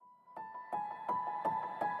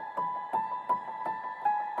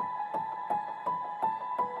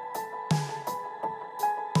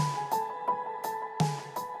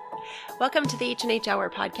Welcome to the H&H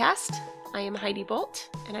Hour podcast. I am Heidi Bolt,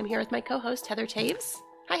 and I'm here with my co-host, Heather Taves.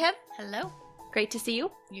 Hi, Hev. Hello. Great to see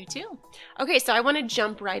you. You too. Okay, so I want to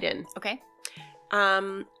jump right in. Okay.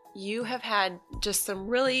 You have had just some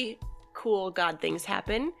really cool God things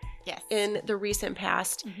happen Yes. in the recent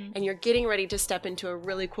past, and you're getting ready to step into a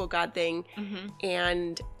really cool God thing,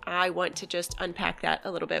 and I want to just unpack that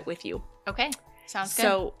a little bit with you. Okay. Sounds good.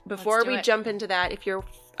 So before we it. jump into that, if you're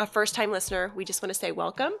a first-time listener, we just want to say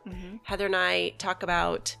welcome. Heather and I talk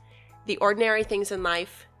about the ordinary things in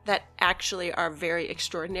life that actually are very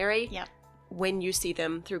extraordinary when you see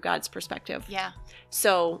them through God's perspective. Yeah.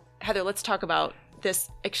 So, Heather, let's talk about this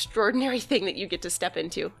extraordinary thing that you get to step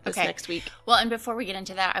into this next week. Well, and before we get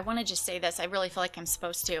into that, I want to just say this. I really feel like I'm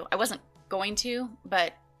supposed to. I wasn't going to,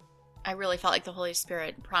 but I really felt like the Holy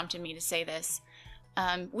Spirit prompted me to say this.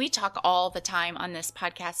 We talk all the time on this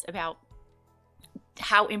podcast about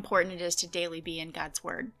how important it is to daily be in God's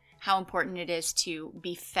Word, how important it is to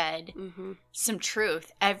be fed some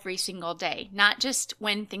truth every single day, not just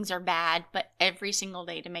when things are bad, but every single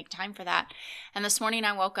day to make time for that. And this morning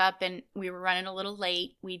I woke up and we were running a little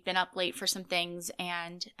late. We'd been up late for some things.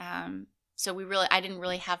 And so I didn't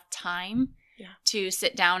really have time to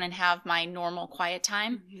sit down and have my normal quiet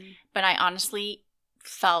time. But I honestly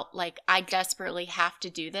felt like I desperately have to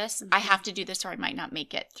do this. I have to do this or I might not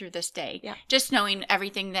make it through this day. Just knowing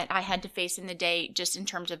everything that I had to face in the day just in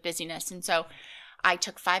terms of busyness. And so I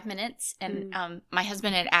took 5 minutes and my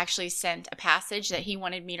husband had actually sent a passage that he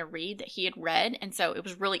wanted me to read that he had read. And so it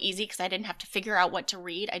was really easy because I didn't have to figure out what to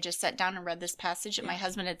read. I just sat down and read this passage that my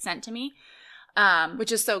husband had sent to me.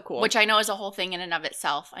 Which is so cool. Which I know is a whole thing in and of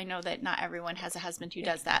itself. I know that not everyone has a husband who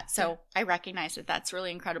does that. So I recognize that that's really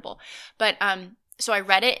incredible. But so I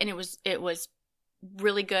read it and it was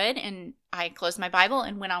really good, and I closed my Bible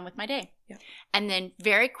and went on with my day. And then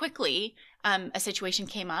very quickly, a situation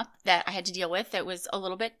came up that I had to deal with that was a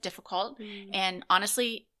little bit difficult and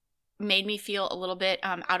honestly made me feel a little bit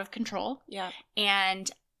out of control.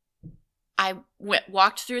 And I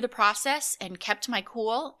walked through the process and kept my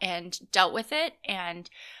cool and dealt with it and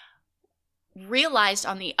realized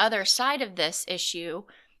on the other side of this issue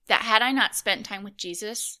that had I not spent time with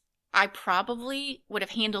Jesus, I probably would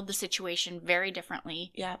have handled the situation very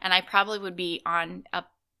differently. And I probably would be on a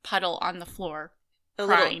puddle on the floor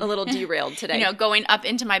crying. A little derailed today. Going up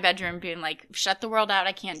into my bedroom being like, shut the world out.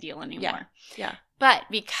 I can't deal anymore. But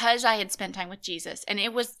because I had spent time with Jesus and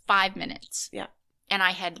it was 5 minutes. And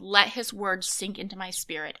I had let his words sink into my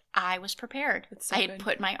spirit, I was prepared. I had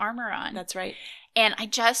put my armor on. That's right. And I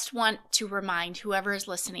just want to remind whoever is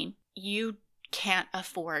listening, you can't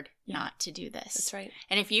afford not to do this. That's right.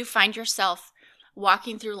 And if you find yourself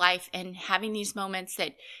walking through life and having these moments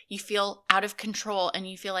that you feel out of control and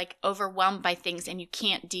you feel like overwhelmed by things and you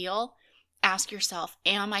can't deal, ask yourself,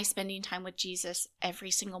 am I spending time with Jesus every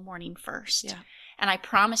single morning first? And I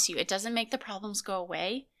promise you, it doesn't make the problems go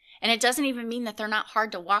away. And it doesn't even mean that they're not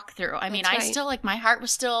hard to walk through. I mean, I still my heart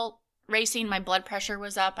was still racing. My blood pressure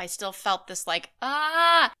was up. I still felt this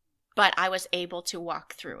but I was able to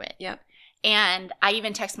walk through it. And I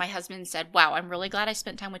even texted my husband and said, wow, I'm really glad I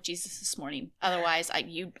spent time with Jesus this morning. Otherwise,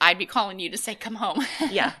 I'd be calling you to say, come home.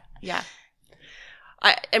 I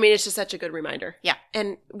mean, it's just such a good reminder.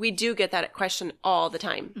 And we do get that question all the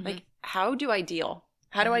time. Like, how do I deal?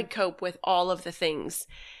 How do I cope with all of the things?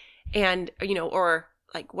 And, or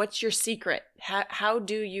like, what's your secret? How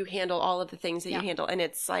do you handle all of the things that you handle? And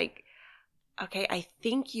it's like, okay, I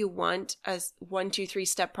think you want a 1, 2, 3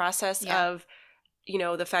 step process of,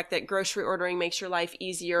 the fact that grocery ordering makes your life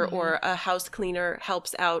easier or a house cleaner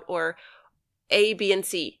helps out or A, B, and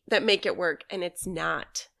C that make it work. And it's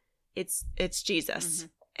not. It's Jesus.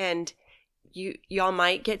 And y'all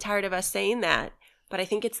might get tired of us saying that, but I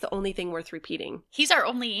think it's the only thing worth repeating. He's our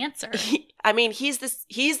only answer. He's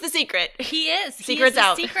the secret. He is. Secret's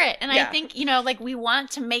out. Secret. And I think, we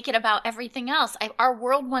want to make it about everything else. Our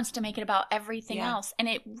world wants to make it about everything else. And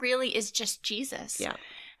it really is just Jesus.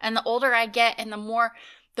 And the older I get and the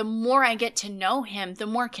more I get to know him, the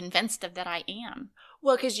more convinced of that I am.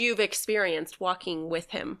 Well, because you've experienced walking with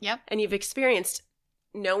him. And you've experienced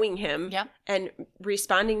knowing him and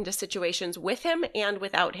responding to situations with him and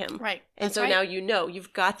without him. And so now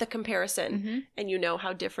you've got the comparison and you know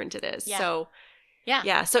how different it is. So,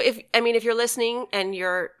 So if you're listening and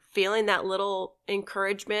you're feeling that little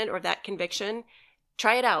encouragement or that conviction,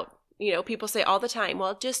 try it out. People say all the time,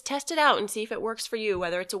 well, just test it out and see if it works for you,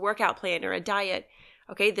 whether it's a workout plan or a diet.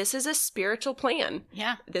 Okay, this is a spiritual plan.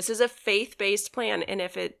 This is a faith-based plan. And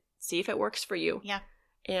see if it works for you.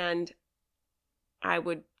 And I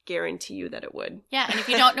would guarantee you that it would. And if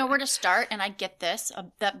you don't know where to start, and I get this,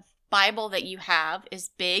 the Bible that you have is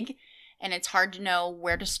big and it's hard to know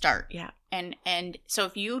where to start. Yeah. And so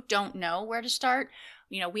if you don't know where to start,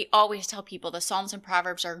 we always tell people the Psalms and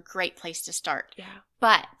Proverbs are a great place to start. Yeah.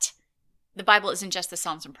 But the Bible isn't just the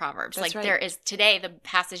Psalms and Proverbs. That's right. There is today, the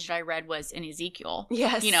passage that I read was in Ezekiel.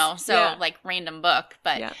 Yes. Random book,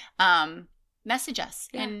 but message us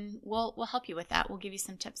and we'll help you with that. We'll give you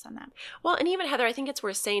some tips on that. Well, and even Heather, I think it's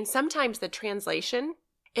worth saying sometimes the translation,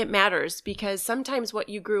 it matters, because sometimes what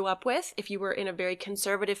you grew up with, if you were in a very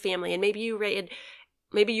conservative family and maybe you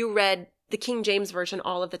read the King James Version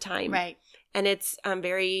all of the time. Right. And it's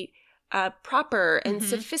very proper and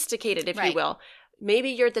sophisticated, if you will.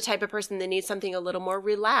 Maybe you're the type of person that needs something a little more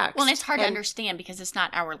relaxed. Well, and it's hard to understand because it's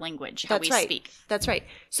not our language, how we speak. That's right.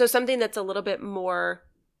 So something that's a little bit more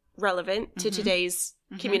relevant to today's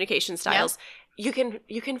communication styles. Yep.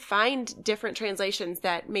 You can find different translations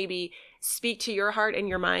that maybe speak to your heart and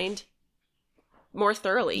your mind more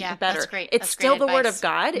thoroughly, better. That's great. It's that's still great the advice. Word of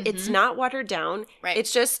God. It's not watered down. Right.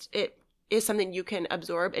 It's just it is something you can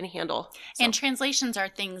absorb and handle. So. And translations are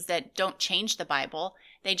things that don't change the Bible.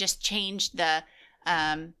 They just change the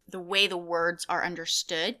way the words are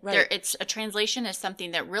understood. Right. A translation is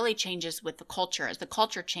something that really changes with the culture. As the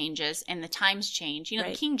culture changes and the times change.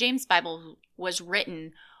 The King James Bible was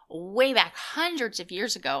written way back hundreds of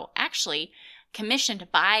years ago, actually commissioned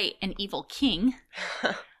by an evil king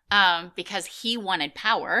because he wanted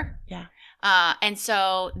power. Yeah. And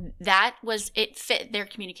so it fit their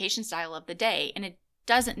communication style of the day. And it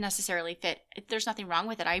doesn't necessarily fit. There's nothing wrong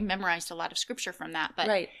with it. I memorized a lot of scripture from that,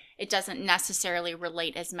 but it doesn't necessarily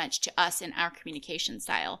relate as much to us in our communication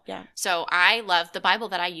style. Yeah. So I love the Bible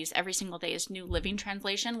that I use every single day is New Living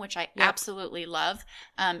Translation, which I absolutely love.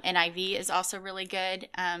 NIV is also really good.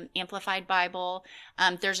 Amplified Bible.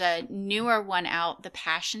 There's a newer one out, the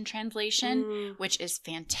Passion Translation, which is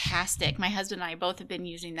fantastic. My husband and I both have been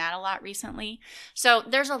using that a lot recently. So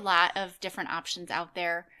there's a lot of different options out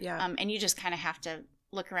there. Yeah. And you just kind of have to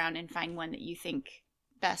look around and find one that you think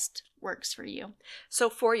best works for you. So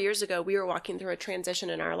 4 years ago, we were walking through a transition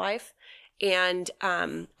in our life, and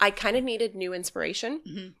I kind of needed new inspiration.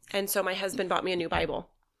 Mm-hmm. And so my husband bought me a new Bible,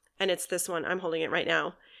 and it's this one. I'm holding it right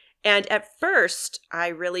now. And at first, I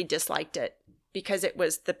really disliked it because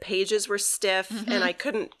the pages were stiff and I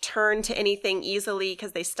couldn't turn to anything easily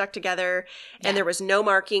because they stuck together and there was no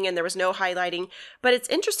marking and there was no highlighting. But it's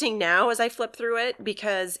interesting now as I flip through it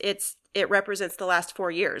because it represents the last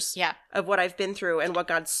 4 years of what I've been through and what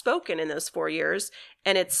God's spoken in those 4 years.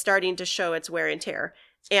 And it's starting to show its wear and tear.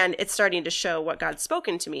 And it's starting to show what God's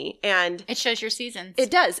spoken to me. And it shows your seasons. It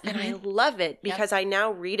does. And I love it because I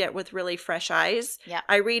now read it with really fresh eyes. Yeah.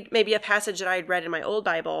 I read maybe a passage that I had read in my old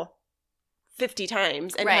Bible 50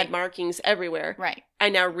 times and had markings everywhere. Right. I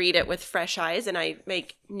now read it with fresh eyes and I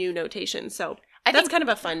make new notations. So that's kind of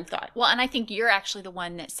a fun thought. Well, and I think you're actually the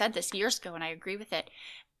one that said this years ago, and I agree with it.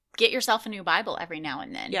 Get yourself a new Bible every now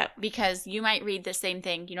and then. Yeah. Because you might read the same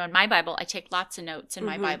thing. In my Bible, I take lots of notes in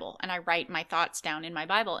my Bible, and I write my thoughts down in my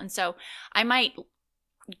Bible. And so I might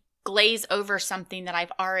glaze over something that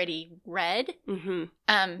I've already read and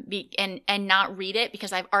not read it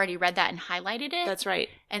because I've already read that and highlighted it. That's right.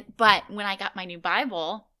 But when I got my new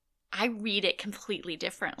Bible, I read it completely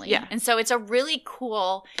differently. Yeah. And so it's a really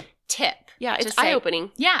cool tip. Yeah, it's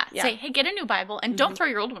eye-opening. Yeah. Say, hey, get a new Bible and don't throw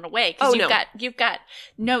your old one away because you've got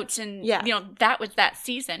notes and that was that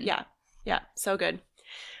season. Yeah. Yeah. So good.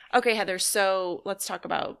 Okay, Heather. So let's talk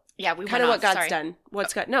about we kind of what God's done.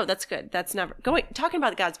 No, that's good. That's never talking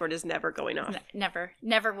about God's word is never going off.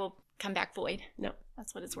 Never will come back void. No.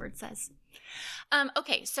 That's what his word says.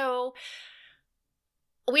 Okay. So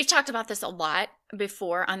we've talked about this a lot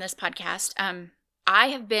before on this podcast. I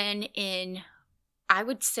have been in, I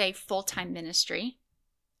would say, full-time ministry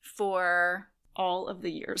for all of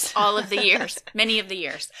the years. Many of the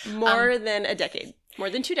years. More than a decade. More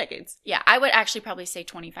than 2 decades. Yeah, I would actually probably say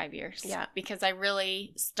 25 years. Yeah. Because I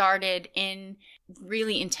really started in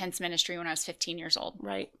really intense ministry when I was 15 years old.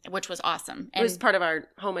 Right. Which was awesome. It was part of our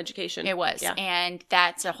home education. It was. Yeah. And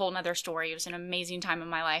that's a whole nother story. It was an amazing time in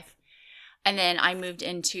my life. And then I moved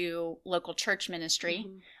into local church ministry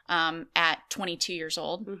at 22 years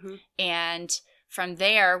old. Mm-hmm. And from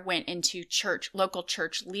there went into local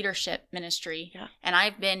church leadership ministry. Yeah. And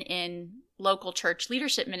I've been in local church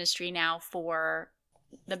leadership ministry now for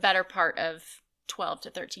the better part of 12 to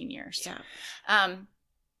 13 years. Yeah.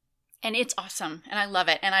 And it's awesome. And I love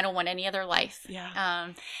it. And I don't want any other life. Yeah.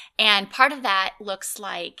 And part of that looks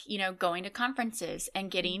like, going to conferences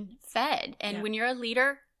and getting fed. And when you're a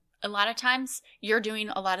leader, a lot of times you're doing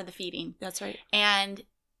a lot of the feeding. That's right. And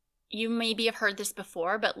you maybe have heard this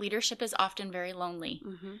before, but leadership is often very lonely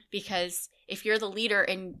because if you're the leader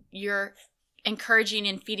and you're encouraging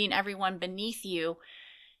and feeding everyone beneath you,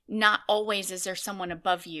 not always is there someone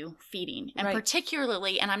above you feeding. And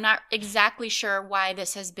particularly, and I'm not exactly sure why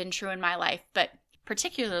this has been true in my life, but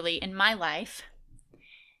particularly in my life,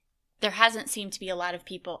 there hasn't seemed to be a lot of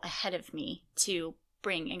people ahead of me to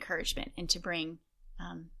bring encouragement and to bring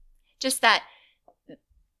just that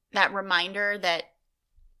reminder, that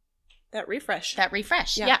refresh.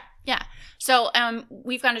 Yeah. So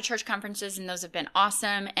we've gone to church conferences, and those have been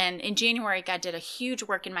awesome. And in January, God did a huge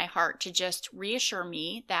work in my heart to just reassure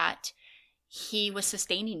me that he was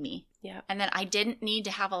sustaining me. Yeah. And that I didn't need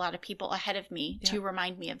to have a lot of people ahead of me to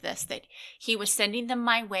remind me of this, that he was sending them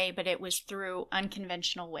my way, but it was through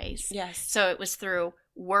unconventional ways. Yes. So it was through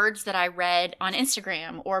words that I read on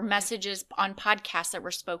Instagram, or messages on podcasts that were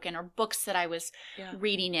spoken, or books that I was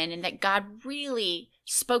reading in, and that God really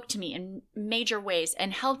spoke to me in major ways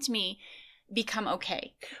and helped me become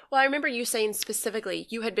okay. Well, I remember you saying specifically,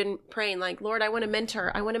 you had been praying like, Lord, I want to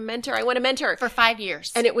mentor. I want to mentor. I want to mentor. For 5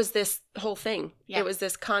 years. And it was this whole thing. Yeah. It was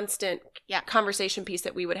this constant conversation piece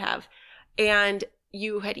that we would have. And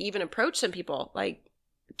you had even approached some people, like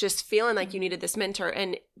just feeling like you needed this mentor,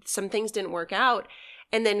 and some things didn't work out.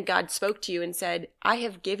 And then God spoke to you and said, I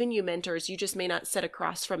have given you mentors. You just may not sit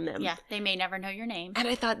across from them. Yeah. They may never know your name. And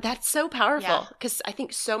I thought that's so powerful, because I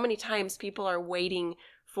think so many times people are waiting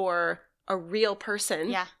for a real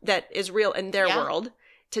person that is real in their world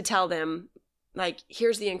to tell them, like,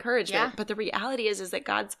 here's the encouragement. But the reality is that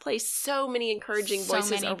God's placed so many encouraging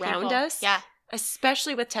voices around us,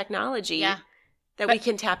 especially with technology, that we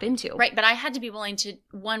can tap into. Right. But I had to be willing to,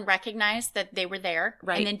 one, recognize that they were there,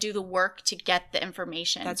 and then do the work to get the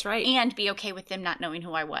information. That's right. And be okay with them not knowing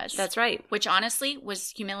who I was. That's right. Which honestly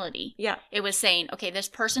was humility. Yeah. It was saying, okay, this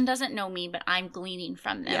person doesn't know me, but I'm gleaning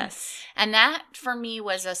from them. Yes. And that for me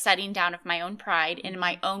was a setting down of my own pride and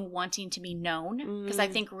my own wanting to be known. Because I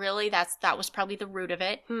think really that was probably the root of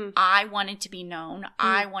it. I wanted to be known.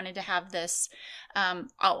 I wanted to have this,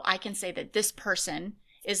 I can say that this person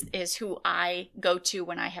is who I go to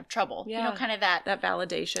when I have trouble. Yeah. You know, kind of that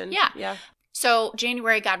validation. Yeah. Yeah. So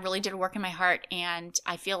January, God really did a work in my heart, and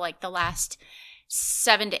I feel like the last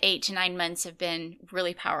 7 to 8 to 9 months have been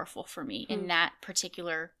really powerful for me in that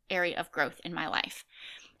particular area of growth in my life.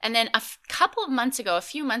 And then a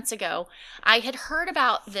few months ago, I had heard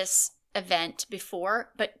about this event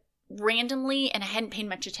before, but randomly, and I hadn't paid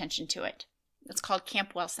much attention to it. It's called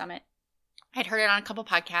Camp Well Summit. I'd heard it on a couple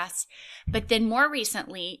podcasts, but then more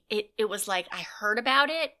recently, it was like I heard about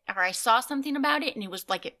it, or I saw something about it, and it was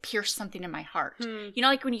like it pierced something in my heart. You know,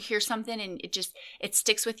 like when you hear something and it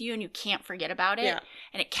sticks with you and you can't forget about it,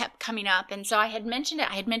 and it kept coming up. And so I had mentioned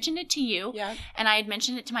it. I had mentioned it to you, and I had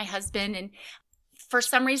mentioned it to my husband, and for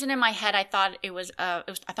some reason in my head, I thought it was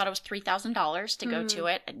 $3,000 to go to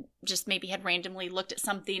it. I just maybe had randomly looked at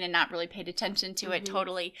something and not really paid attention to it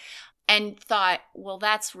totally. And thought, well,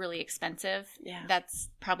 that's really expensive. Yeah. That's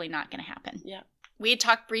probably not going to happen. Yeah. We had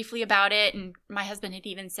talked briefly about it, and my husband had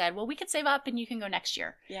even said, well, we could save up and you can go next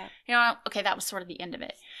year. Yeah. You know, okay, that was sort of the end of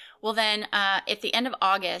it. Well, then at the end of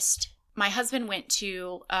August, my husband went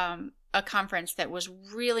to a conference that was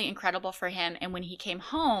really incredible for him. And when he came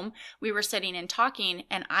home, we were sitting and talking,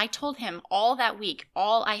 and I told him all that week,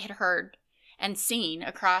 all I had heard and seen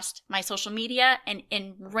across my social media and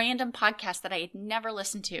in random podcasts that I had never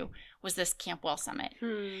listened to was this Camp Well Summit.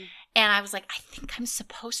 And I was like, I think I'm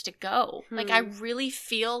supposed to go. Like, I really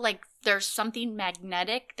feel like there's something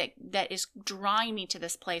magnetic that is drawing me to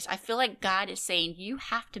this place. I feel like God is saying, you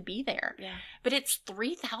have to be there. Yeah. But it's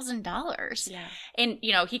 $3,000. Yeah. And,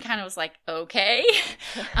 you know, he kind of was like, okay.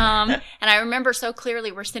 And I remember so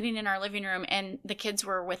clearly we're sitting in our living room and the kids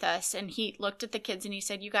were with us. And he looked at the kids and he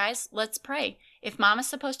said, you guys, let's pray. If Mama's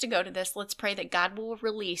supposed to go to this, let's pray that God will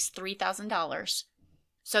release $3,000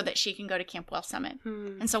 so that she can go to Camp Well Summit.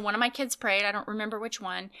 And so one of my kids prayed. I don't remember which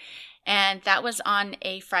one. And that was on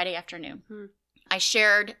a Friday afternoon. I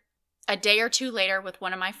shared a day or two later with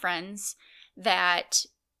one of my friends that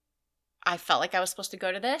I felt like I was supposed to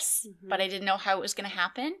go to this, but I didn't know how it was going to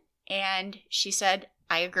happen. And she said,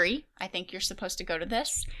 I agree. I think you're supposed to go to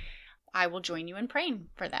this. I will join you in praying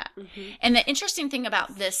for that. And the interesting thing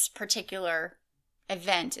about this particular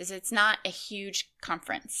event is it's not a huge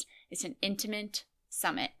conference. It's an intimate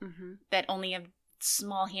summit that only a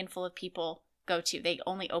small handful of people go to. They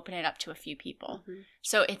only open it up to a few people.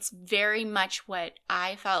 So it's very much what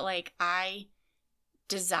I felt like I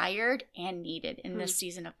desired and needed in this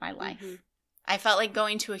season of my life. I felt like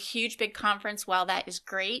going to a huge big conference, while that is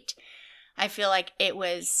great, I feel like it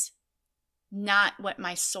was not what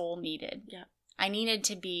my soul needed. Yeah. I needed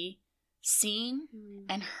to be seen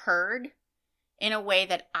and heard in a way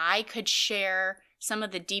that I could share some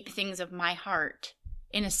of the deep things of my heart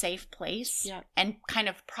in a safe place and kind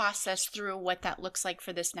of process through what that looks like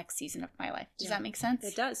for this next season of my life. Does that make sense?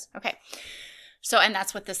 It does. Okay. So, and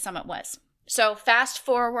that's what this summit was. So fast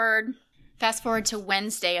forward to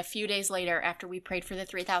Wednesday, a few days later after we prayed for the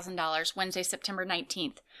 $3,000, Wednesday, September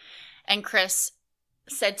 19th. And Chris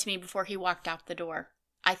said to me before he walked out the door,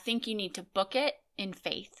 I think you need to book it in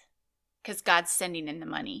faith because God's sending in the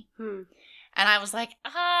money. And I was like,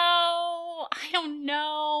 oh, I don't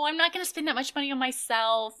know. I'm not going to spend that much money on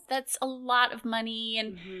myself. That's a lot of money.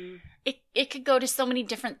 And it could go to so many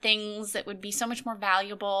different things that would be so much more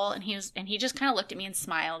valuable. And he just kind of looked at me and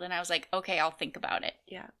smiled. And I was like, okay, I'll think about it.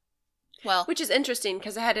 Yeah. Well, which is interesting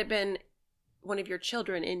because had it been one of your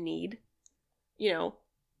children in need, you know,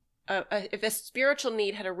 if a spiritual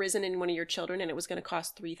need had arisen in one of your children and it was going to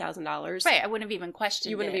cost $3,000. Right. I wouldn't have even questioned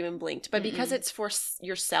it. You wouldn't have even blinked. But because it's for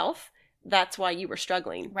yourself, that's why you were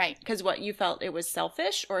struggling. Right. Because what you felt it was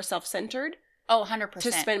selfish or self-centered. Oh, 100%.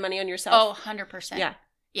 To spend money on yourself. Oh, 100%. Yeah.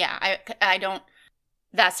 Yeah. I don't,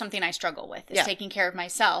 that's something I struggle with is taking care of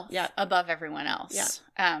myself above everyone else.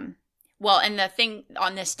 Yeah. Well, and the thing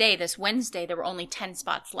on this day, this Wednesday, there were only 10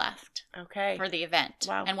 spots left. Okay. For the event.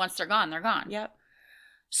 Wow. And once they're gone, they're gone. Yep.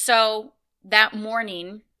 So that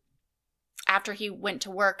morning, after he went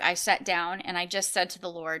to work, I sat down and I just said to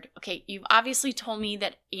the Lord, okay, you've obviously told me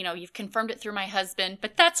that, you know, you've confirmed it through my husband,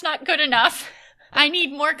 but that's not good enough. I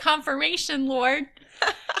need more confirmation, Lord.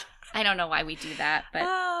 I don't know why we do that,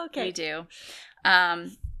 but we do.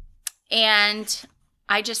 And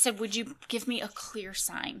I just said, would you give me a clear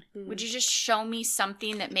sign? Would you just show me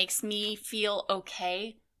something that makes me feel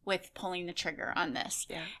okay with pulling the trigger on this?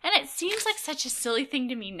 Yeah. And it seems like such a silly thing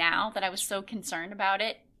to me now that I was so concerned about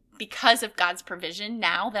it because of God's provision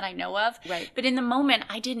now that I know of. Right. But in the moment,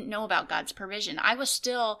 I didn't know about God's provision. I was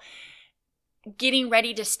still getting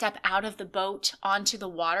ready to step out of the boat onto the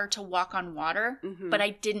water to walk on water, but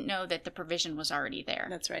I didn't know that the provision was already there.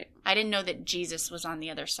 That's right. I didn't know that Jesus was on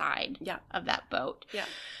the other side of that boat. Yeah.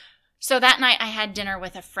 So that night I had dinner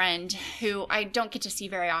with a friend who I don't get to see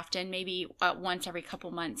very often, maybe once every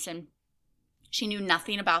couple months, and she knew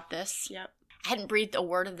nothing about this. Yep. I hadn't breathed a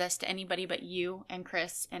word of this to anybody but you and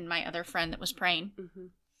Chris and my other friend that was praying.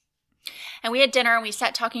 And we had dinner and we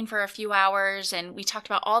sat talking for a few hours and we talked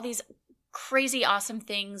about all these crazy awesome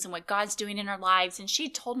things and what God's doing in our lives. And she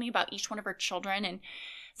told me about each one of her children and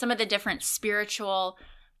some of the different spiritual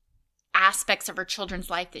aspects of her children's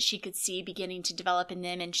life that she could see beginning to develop in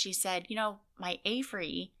them. And she said, you know, my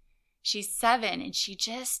Avery, she's 7 and she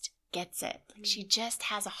just gets it. Like, she just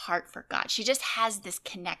has a heart for God. She just has this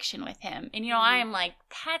connection with him. And, you know, I am like,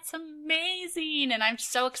 that's amazing. And I'm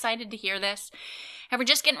so excited to hear this. And we're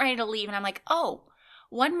just getting ready to leave. And I'm like, oh,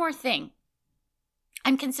 one more thing.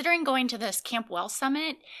 I'm considering going to this Camp Well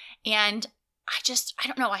Summit. And I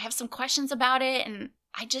don't know. I have some questions about it. And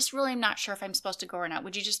I just really am not sure if I'm supposed to go or not.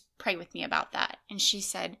 Would you just pray with me about that? And she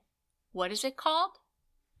said, what is it called?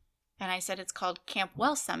 And I said, it's called Camp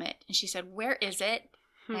Well Summit. And she said, where is it?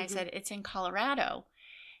 And I said, it's in Colorado.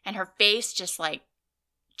 And her face just like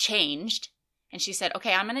changed. And she said,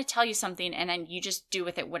 okay, I'm going to tell you something. And then you just do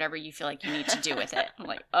with it whatever you feel like you need to do with it. I'm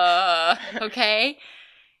like, okay.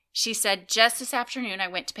 She said, just this afternoon, I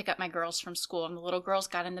went to pick up my girls from school. And the little girls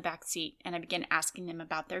got in the back seat. And I began asking them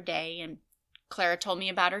about their day. And Clara told me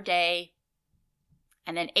about her day.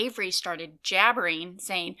 And then Avery started jabbering,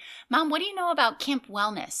 saying, Mom, what do you know about Camp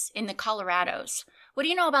Wellness in the Colorados? What do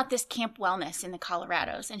you know about this Camp Wellness in the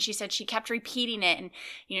Colorados? And she said she kept repeating it. And,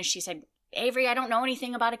 you know, she said, Avery, I don't know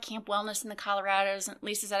anything about a Camp Wellness in the Colorados. And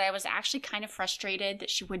Lisa said I was actually kind of frustrated that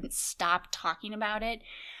she wouldn't stop talking about it.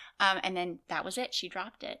 And then that was it. She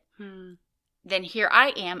dropped it. Then here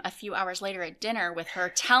I am a few hours later at dinner with her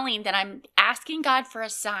telling that I'm asking God for a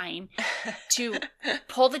sign to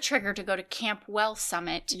pull the trigger to go to Camp Well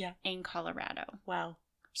Summit in Colorado. Wow.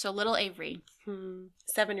 So little Avery,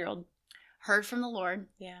 7-year-old, heard from the Lord.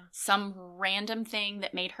 Yeah. Some random thing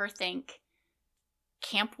that made her think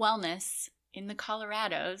Camp Wellness in the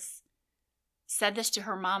Colorados, said this to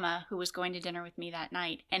her mama who was going to dinner with me that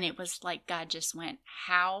night. And it was like God just went,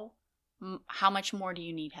 how much more do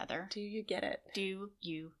you need, Heather? Do you get it? Do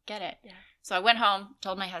you get it? Yeah. So I went home,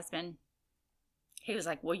 told my husband. He was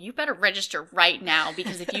like, well, you better register right now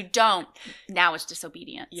because if you don't, now it's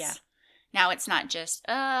disobedience. Yeah. Now it's not just,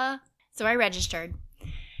 So I registered.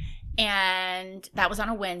 And that was on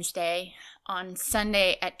a Wednesday. On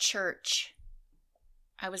Sunday at church,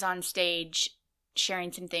 I was on stage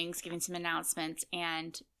sharing some things, giving some announcements,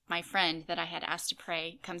 and my friend that I had asked to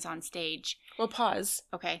pray comes on stage. Well, pause.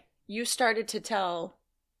 Okay. You started to tell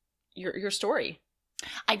your story.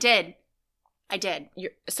 I did. I did.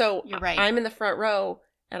 You're right. I'm in the front row,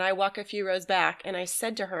 and I walk a few rows back, and I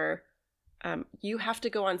said to her, you have to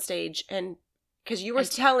go on stage and because you were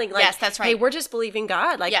telling, like, yes, that's right. Hey, we're just believing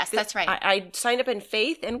God. Like, yes, that's right. I signed up in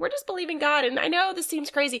faith, and we're just believing God. And I know this seems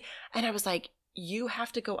crazy. And I was like, you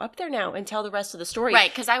have to go up there now and tell the rest of the story. Right,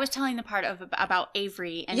 because I was telling the part about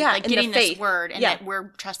Avery and like getting this word and that we're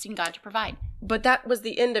trusting God to provide. But that was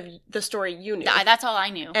the end of the story you knew. That's all I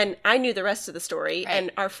knew. And I knew the rest of the story, and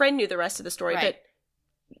our friend knew the rest of the story. Right.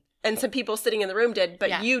 And some people sitting in the room did,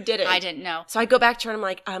 but you didn't. I didn't know. So I go back to her and I'm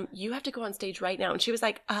like, you have to go on stage right now. And she was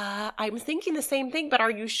like, I'm thinking the same thing, but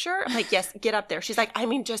are you sure? I'm like, yes, get up there. She's like, I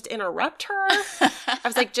mean, just interrupt her. I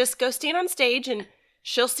was like, just go stand on stage and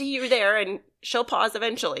she'll see you there and she'll pause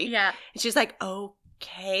eventually. Yeah. And she's like,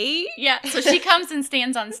 okay. Yeah. So she comes and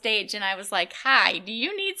stands on stage and I was like, hi, do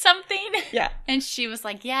you need something? Yeah. And she was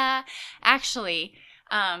like, yeah, actually,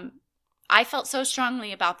 I felt so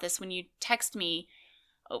strongly about this when you text me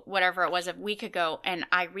whatever it was a week ago, and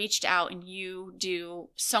I reached out, and you do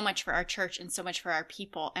so much for our church and so much for our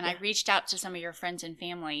people, and I reached out to some of your friends and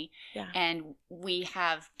family, and we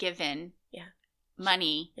have given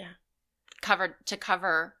money to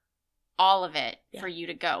cover all of it for you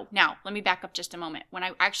to go. Now, let me back up just a moment. When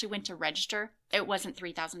I actually went to register, it wasn't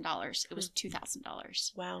 $3,000. It was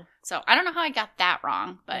 $2,000. Wow. So I don't know how I got that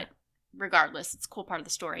wrong, but regardless, it's a cool part of the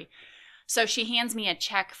story. So she hands me a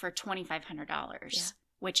check for $2,500.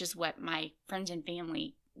 Which is what my friends and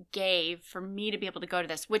family gave for me to be able to go to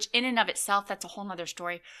this, which in and of itself, that's a whole nother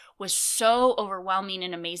story, was so overwhelming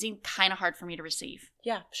and amazing, kind of hard for me to receive.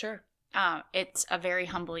 Yeah, sure. It's a very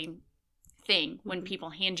humbling thing when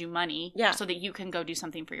people hand you money so that you can go do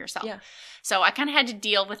something for yourself. Yeah. So I kind of had to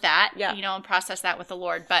deal with that, and process that with the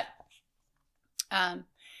Lord. But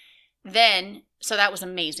then, so that was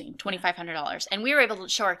amazing, $2,500. And we were able to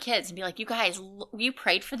show our kids and be like, you guys, you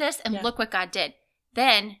prayed for this, and look what God did.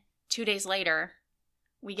 Then, 2 days later,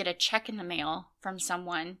 we get a check in the mail from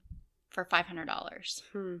someone for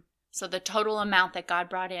 $500. So the total amount that God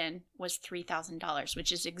brought in was $3,000,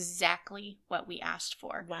 which is exactly what we asked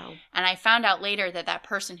for. Wow. And I found out later that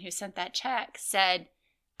person who sent that check said,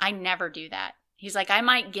 I never do that. He's like, I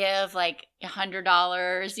might give like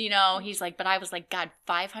 $100, He's like, but I was like, God,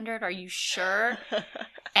 $500? Are you sure?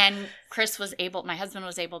 And my husband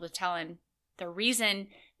was able to tell him the reason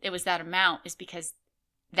it was that amount is because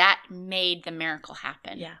that made the miracle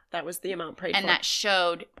happen. Yeah, that was the amount prayed and for. that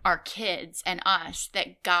showed our kids and us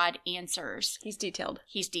that God answers. He's detailed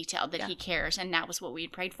that He cares, and that was what we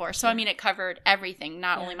had prayed for. So, I mean, it covered everything,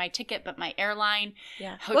 not only my ticket, but my airline,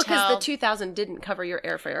 hotel. Well, because the $2,000 didn't cover your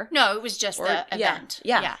airfare. No, it was just the event.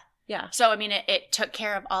 Yeah. So, I mean, it took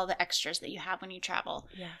care of all the extras that you have when you travel.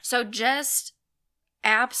 Yeah. So, just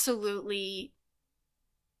absolutely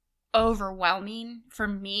overwhelming for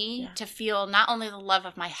me to feel not only the love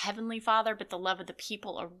of my Heavenly Father, but the love of the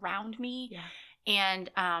people around me. Yeah. And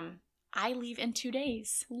I leave in 2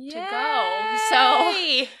 days to go. So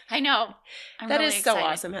I know. That really is excited. So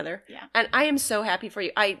awesome, Heather. Yeah. And I am so happy for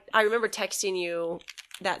you. I remember texting you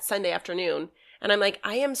that Sunday afternoon. And I'm like,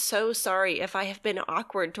 I am so sorry if I have been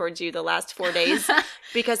awkward towards you the last 4 days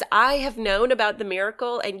because I have known about the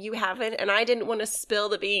miracle and you haven't, and I didn't want to spill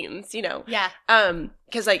the beans, Yeah.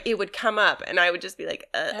 Because like it would come up and I would just be like,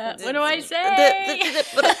 what do I say?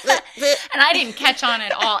 And I didn't catch on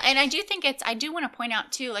at all. And I do think I do want to point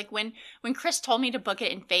out too, like when Chris told me to book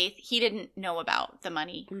it in faith, he didn't know about the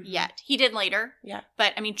money yet. He did later. Yeah.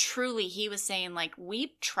 But I mean, truly, he was saying like,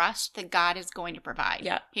 we trust that God is going to provide.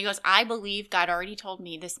 Yeah. He goes, I believe God already told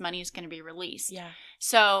me this money is going to be released. Yeah.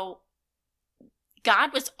 So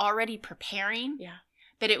God was already preparing. Yeah.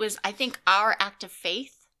 But it was, I think, our act of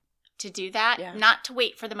faith to do that, not to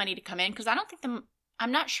wait for the money to come in, because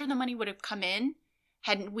I'm not sure the money would have come in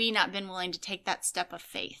had we not been willing to take that step of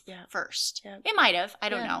faith first. Yeah. It might have, I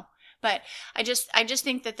don't know. But I just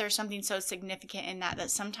think that there's something so significant in that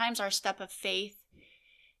sometimes our step of faith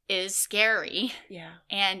is scary. Yeah.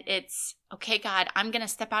 And it's, okay, God, I'm going to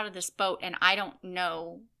step out of this boat and I don't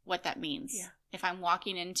know what that means. Yeah. If I'm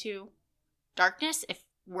walking into darkness, if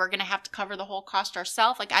we're going to have to cover the whole cost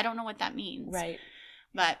ourselves, like I don't know what that means. Right.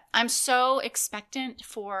 But I'm so expectant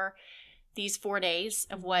for these 4 days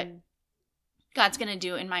of what God's going to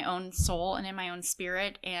do in my own soul and in my own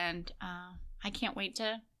spirit. And I can't wait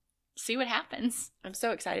to see what happens. I'm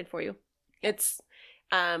so excited for you. It's,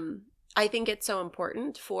 I think it's so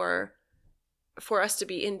important for us to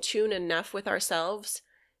be in tune enough with ourselves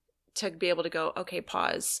to be able to go, okay,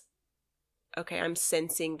 pause. Okay, I'm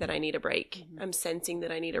sensing that I need a break. Mm-hmm. I'm sensing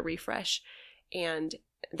that I need a refresh. And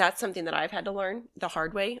that's something that I've had to learn the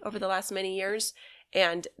hard way over the last many years,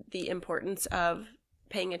 and the importance of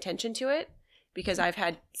paying attention to it because I've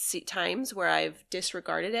had times where I've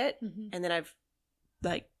disregarded it and then I've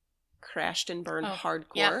like crashed and burned hardcore.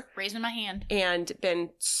 Yeah, raising my hand. And been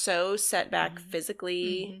so set back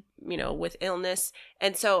physically, you know, with illness.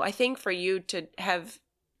 And so I think for you to have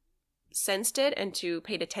sensed it and to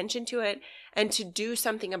paid attention to it and to do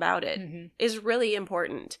something about it is really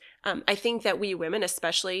important. I think that we women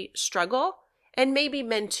especially struggle, and maybe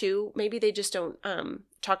men too. Maybe they just don't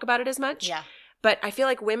talk about it as much. Yeah. But I feel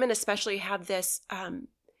like women especially have this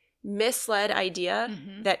misled idea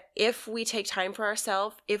that if we take time for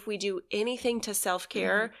ourselves, if we do anything to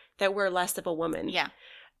self-care, that we're less of a woman. Yeah.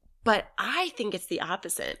 But I think it's the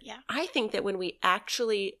opposite. Yeah. I think that when we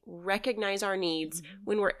actually recognize our needs,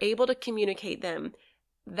 when we're able to communicate them,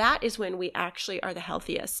 that is when we actually are the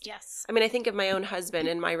healthiest. Yes. I mean, I think of my own husband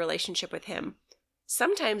and my relationship with him.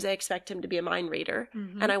 Sometimes I expect him to be a mind reader,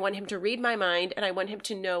 and I want him to read my mind, and I want him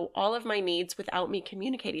to know all of my needs without me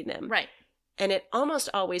communicating them. Right. And it almost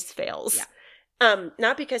always fails. Yeah.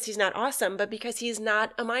 Not because he's not awesome, but because he's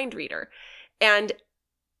not a mind reader.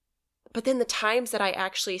 But then the times that I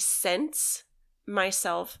actually sense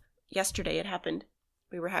myself, yesterday it happened.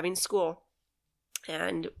 We were having school,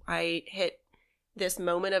 and I hit this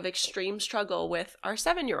moment of extreme struggle with our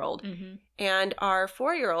 7-year-old. And our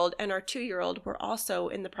 4-year-old and our 2-year-old were also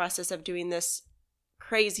in the process of doing this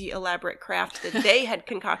crazy elaborate craft that they had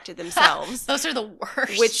concocted themselves. Those are the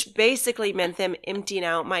worst. Which basically meant them emptying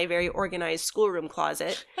out my very organized schoolroom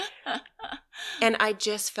closet. And I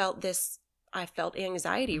just felt I felt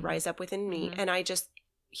anxiety rise up within me. And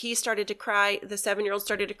he started to cry. The 7-year-old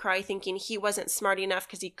started to cry thinking he wasn't smart enough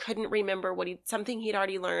because he couldn't remember something he'd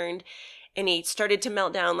already learned. And he started to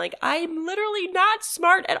melt down like, I'm literally not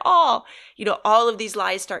smart at all. You know, all of these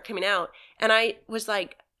lies start coming out. And I was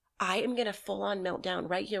like, I am going to full on melt down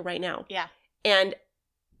right here, right now. Yeah. And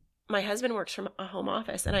my husband works from a home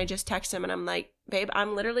office, and I just text him and I'm like, babe,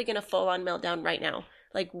 I'm literally going to full on melt down right now.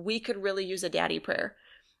 Like, we could really use a daddy prayer.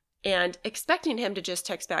 And expecting him to just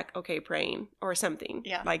text back, okay, praying or something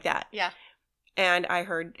like that. Yeah. And I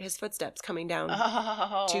heard his footsteps coming down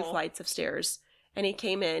 2 flights of stairs. And he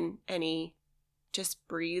came in and he just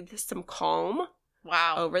breathed some calm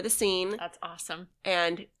over the scene. That's awesome.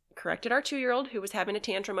 And corrected our 2-year-old who was having a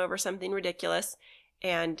tantrum over something ridiculous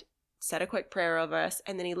and said a quick prayer over us.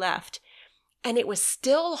 And then he left. And it was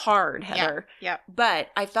still hard, Heather. Yeah. But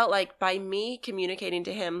I felt like by me communicating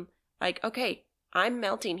to him, like, okay, I'm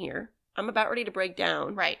melting here. I'm about ready to break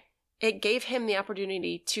down. Right. It gave him the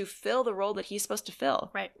opportunity to fill the role that he's supposed to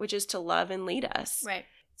fill. Right. Which is to love and lead us. Right.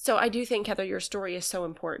 So I do think, Heather, your story is so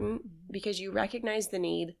important because you recognized the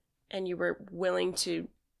need and you were willing to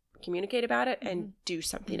communicate about it and do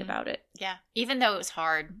something about it. Yeah. Even though it was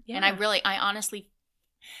hard. Yeah. And I honestly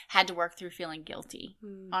had to work through feeling guilty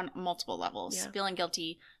on multiple levels. Yeah. Feeling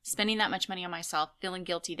guilty, spending that much money on myself, feeling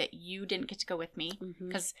guilty that you didn't get to go with me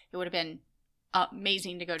because it would have been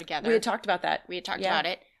amazing to go together. We had talked about that. We had talked about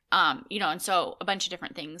it. You know, and so a bunch of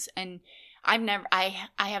different things. And I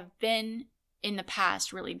have been in the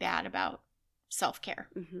past really bad about self-care.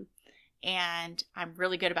 And I'm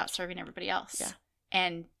really good about serving everybody else. Yeah.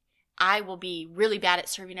 And I will be really bad at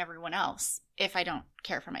serving everyone else if I don't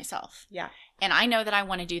care for myself. Yeah. And I know that I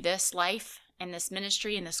want to do this life and this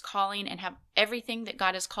ministry and this calling and have everything that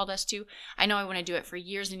God has called us to. I know I want to do it for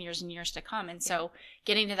years and years and years to come. And so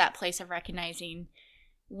getting to that place of recognizing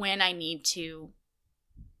when I need to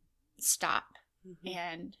stop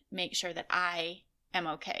and make sure that I am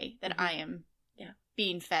okay, that I am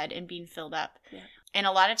being fed and being filled up. Yeah. And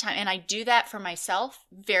a lot of time, and I do that for myself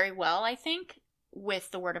very well, I think, with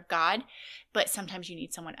the Word of God, but sometimes you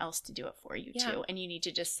need someone else to do it for you too. And you need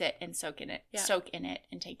to just sit and soak in it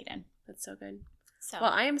and take it in. That's so good. So,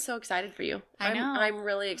 well, I am so excited for you. I know. I'm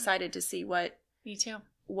really excited to see what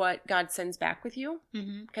God sends back with you,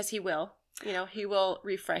 because He will. You know, He will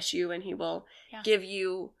refresh you and He will give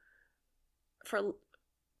you, for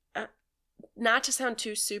not to sound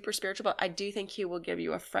too super spiritual, but I do think He will give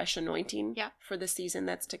you a fresh anointing for the season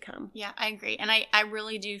that's to come. Yeah, I agree. And I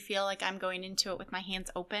really do feel like I'm going into it with my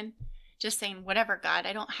hands open, just saying, whatever, God,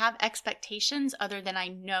 I don't have expectations other than I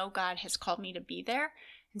know God has called me to be there.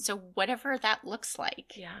 And so whatever that looks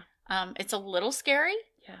like, it's a little scary,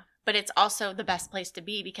 but it's also the best place to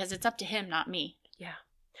be because it's up to Him, not me. Yeah.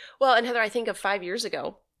 Well, and Heather, I think of 5 years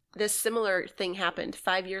ago, this similar thing happened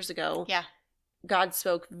 5 years ago. Yeah. God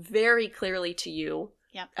spoke very clearly to you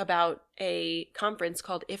about a conference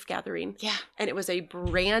called If Gathering. Yeah. And it was a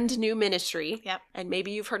brand new ministry. Yep. And maybe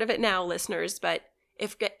you've heard of it now, listeners, but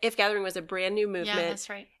If Gathering was a brand new movement. Yeah, that's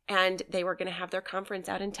right. And they were going to have their conference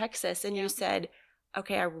out in Texas. And you said,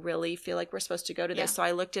 okay, I really feel like we're supposed to go to this. So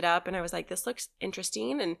I looked it up and I was like, this looks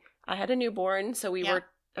interesting. And I had a newborn. So we were,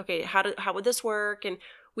 okay, how would this work? And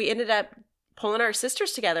we ended up pulling our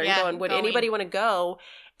sisters together and going, would anybody want to go?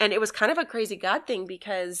 And it was kind of a crazy God thing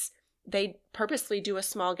because they purposely do a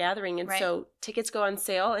small gathering. And so tickets go on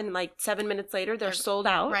sale and like 7 minutes later, they're sold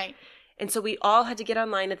out. Right. And so we all had to get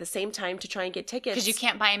online at the same time to try and get tickets. Because you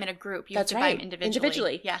can't buy them in a group. You have to buy them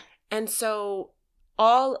individually. Yeah. And so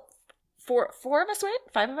all four of us went?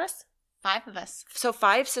 5 of us? 5 of us. So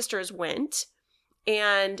 5 sisters went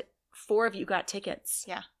and 4 of you got tickets.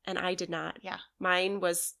 Yeah. And I did not. Yeah. Mine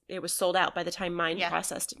was sold out by the time mine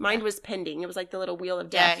processed. Mine was pending. It was like the little wheel of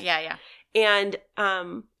death. Yeah. And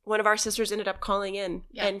one of our sisters ended up calling in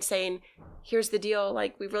and saying, here's the deal.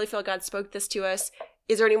 Like, we really feel God spoke this to us.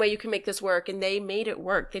 Is there any way you can make this work? And they made it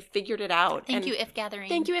work. They figured it out. Thank you, If Gathering.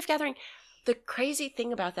 Thank you, If Gathering. The crazy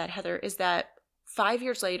thing about that, Heather, is that 5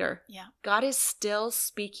 years later, God is still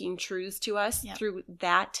speaking truths to us through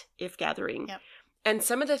that If Gathering. Yep. And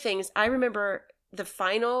some of the things, I remember the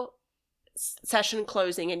final session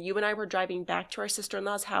closing, and you and I were driving back to our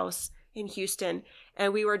sister-in-law's house in Houston,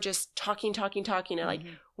 and we were just talking, and like,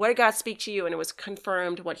 what did God speak to you? And it was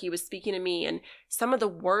confirmed what he was speaking to me. And some of the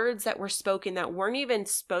words that were spoken that weren't even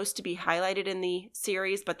supposed to be highlighted in the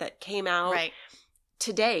series, but that came out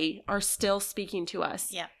today are still speaking to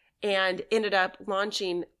us. Yeah. And ended up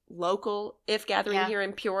launching local If Gathering here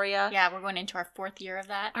in Peoria. Yeah, we're going into our 4th year of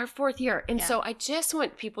that. Our 4th year. And so I just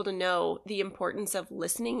want people to know the importance of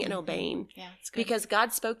listening and obeying. Yeah, it's good. Because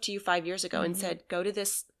God spoke to you 5 years ago and said, go to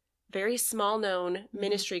this very small known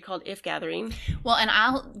ministry called If Gathering. Well, and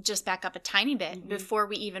I'll just back up a tiny bit. Before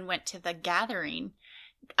we even went to the gathering,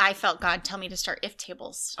 I felt God tell me to start If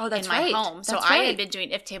tables in my home. So I had been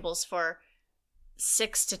doing If tables for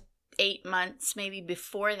 6 to 8 months, maybe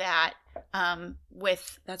before that,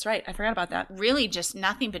 with that's right. I forgot about that. Really just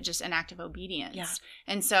nothing but just an act of obedience. Yeah.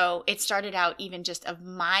 And so it started out even just of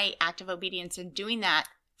my act of obedience and doing that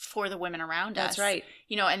for the women around us. That's right.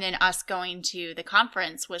 You know, and then us going to the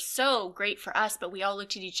conference was so great for us, but we all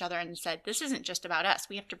looked at each other and said, this isn't just about us.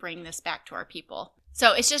 We have to bring this back to our people.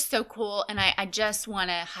 So it's just so cool. And I just want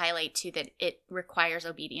to highlight too that it requires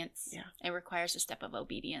obedience. Yeah. It requires a step of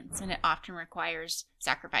obedience, and it often requires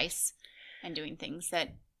sacrifice and doing things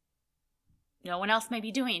that no one else may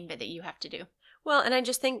be doing, but that you have to do. Well, and I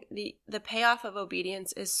just think the payoff of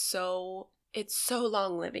obedience is it's so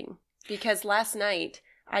long living, because last night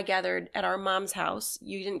I gathered at our mom's house.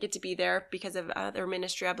 You didn't get to be there because of other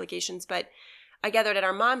ministry obligations, but I gathered at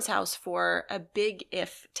our mom's house for a big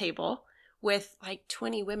If table with like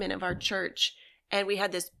 20 women of our church. And we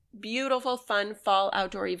had this beautiful, fun fall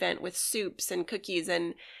outdoor event with soups and cookies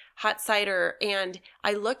and hot cider. And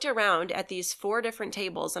I looked around at these 4 different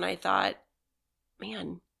tables and I thought,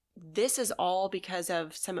 man, this is all because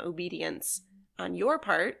of some obedience on your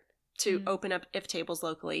part to open up If tables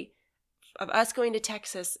locally, of us going to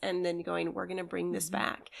Texas and then going, we're going to bring this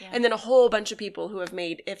back. Yeah. And then a whole bunch of people who have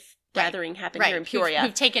made If Gathering happen here in Peoria.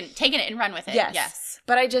 Who've taken it and run with it. Yes.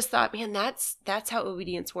 But I just thought, man, that's how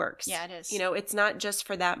obedience works. Yeah, it is. You know, it's not just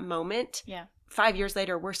for that moment. Yeah. 5 years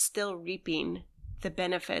later, we're still reaping the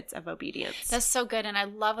benefits of obedience. That's so good. And I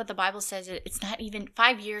love what the Bible says. It's not even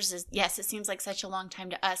 5 years is, yes, it seems like such a long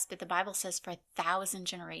time to us, but the Bible says for 1,000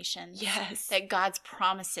 generations. Yes. That God's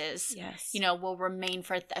promises, will remain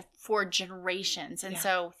for generations. And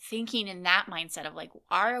so thinking in that mindset of like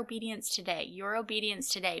our obedience today, your obedience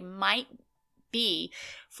today might be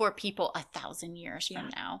for people 1,000 years from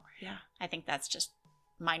now. Yeah. I think that's just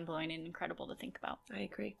mind-blowing and incredible to think about. I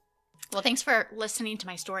agree. Well, thanks for listening to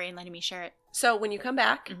my story and letting me share it. So when you come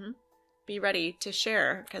back, be ready to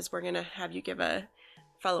share, because we're going to have you give a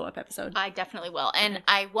follow-up episode. I definitely will. And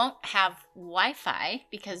I won't have Wi-Fi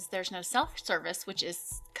because there's no self-service, which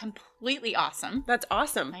is completely awesome. That's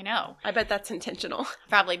awesome. I know. I bet that's intentional.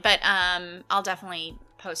 Probably. But I'll definitely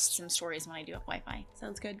post some stories when I do have Wi-Fi.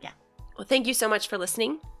 Sounds good. Yeah. Well, thank you so much for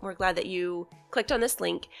listening. We're glad that you clicked on this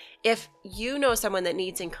link. If you know someone that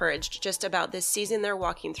needs encouraged just about this season they're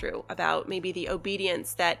walking through, about maybe the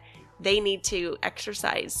obedience that they need to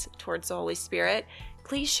exercise towards the Holy Spirit,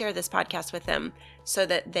 please share this podcast with them so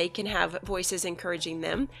that they can have voices encouraging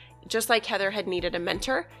them. Just like Heather had needed a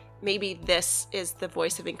mentor, maybe this is the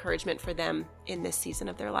voice of encouragement for them in this season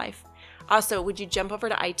of their life. Also, would you jump over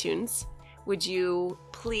to iTunes? Would you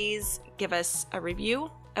please give us a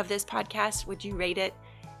review of this podcast? Would you rate it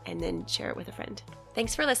and then share it with a friend?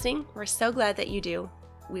 Thanks for listening. We're so glad that you do.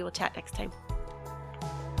 We will chat next time.